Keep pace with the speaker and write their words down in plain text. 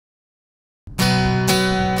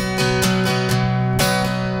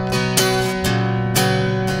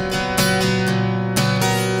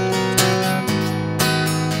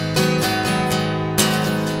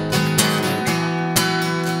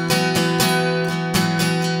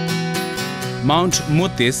Mount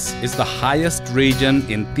Mutis is the highest region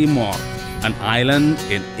in Timor, an island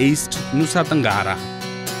in East Nusa Tenggara.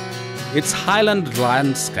 Its highland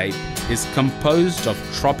landscape is composed of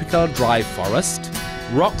tropical dry forest,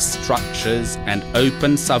 rock structures and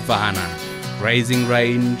open savanna, grazing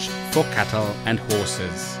range for cattle and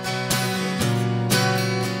horses.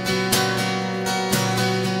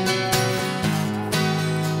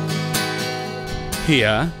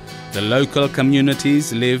 Here, the local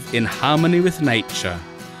communities live in harmony with nature.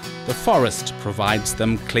 The forest provides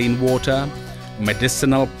them clean water,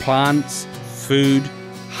 medicinal plants, food,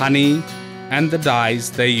 honey, and the dyes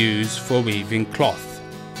they use for weaving cloth.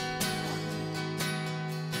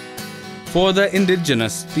 For the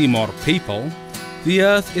indigenous Timor people, the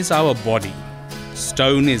earth is our body,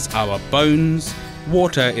 stone is our bones,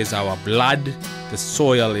 water is our blood, the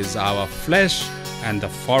soil is our flesh, and the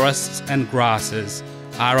forests and grasses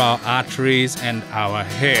are our arteries and our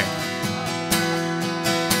hair.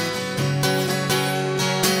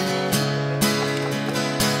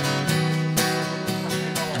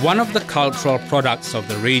 One of the cultural products of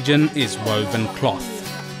the region is woven cloth.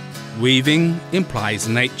 Weaving implies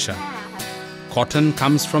nature. Cotton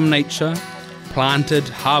comes from nature, planted,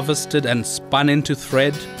 harvested and spun into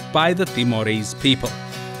thread by the Timorese people.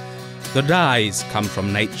 The dyes come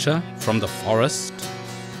from nature, from the forest.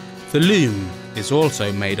 The loom is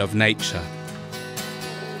also made of nature.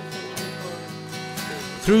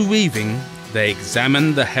 Through weaving, they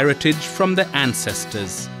examine the heritage from their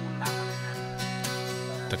ancestors.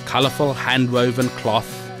 The colorful hand-woven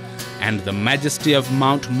cloth and the majesty of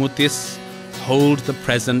Mount Mutis hold the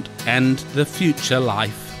present and the future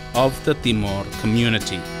life of the Timor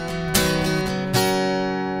community.